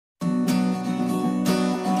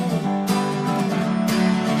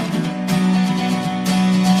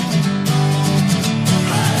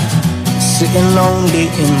Sitting lonely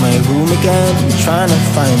in my room again, trying to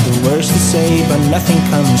find the words to say, but nothing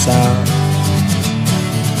comes out.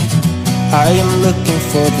 I am looking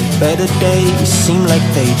for the better days, seem like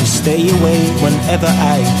they just stay away whenever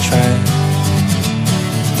I try.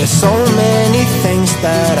 There's so many things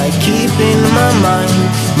that I keep in my mind.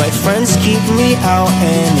 My friends keep me out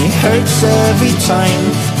and it hurts every time.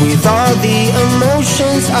 With all the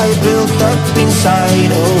emotions I built up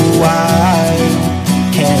inside, oh why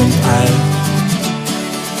can't I?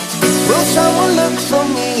 Will someone look for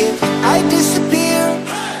me if I disappear?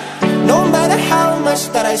 No matter how much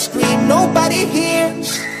that I scream, nobody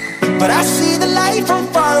hears. But I see the light from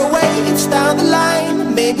far away, it's down the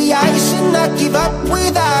line. Maybe I should not give up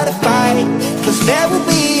without a fight, 'cause there will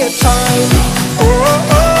be a time. Oh,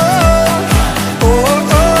 oh, oh,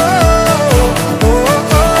 oh, oh,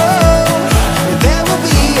 oh, oh. There will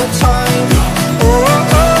be a time. Oh,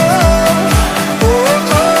 oh, oh,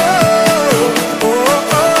 oh, oh, oh,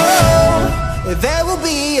 oh. There will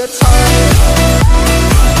be a time.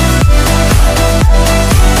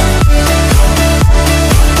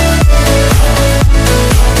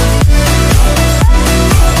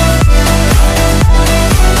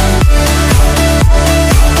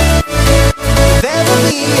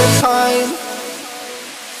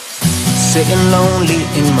 Sitting lonely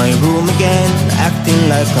in my room again, acting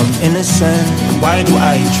like I'm innocent. Why do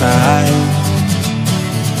I try?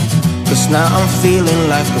 'Cause now I'm feeling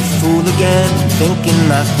like a fool again, thinking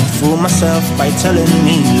I can fool myself by telling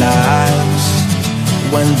me lies.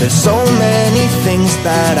 When there's so many things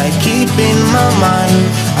that I keep in my mind,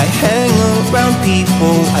 I hang around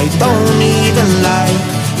people I don't even like.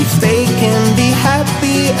 If they can be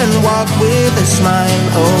happy and walk with a smile,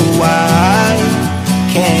 oh why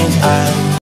can't I?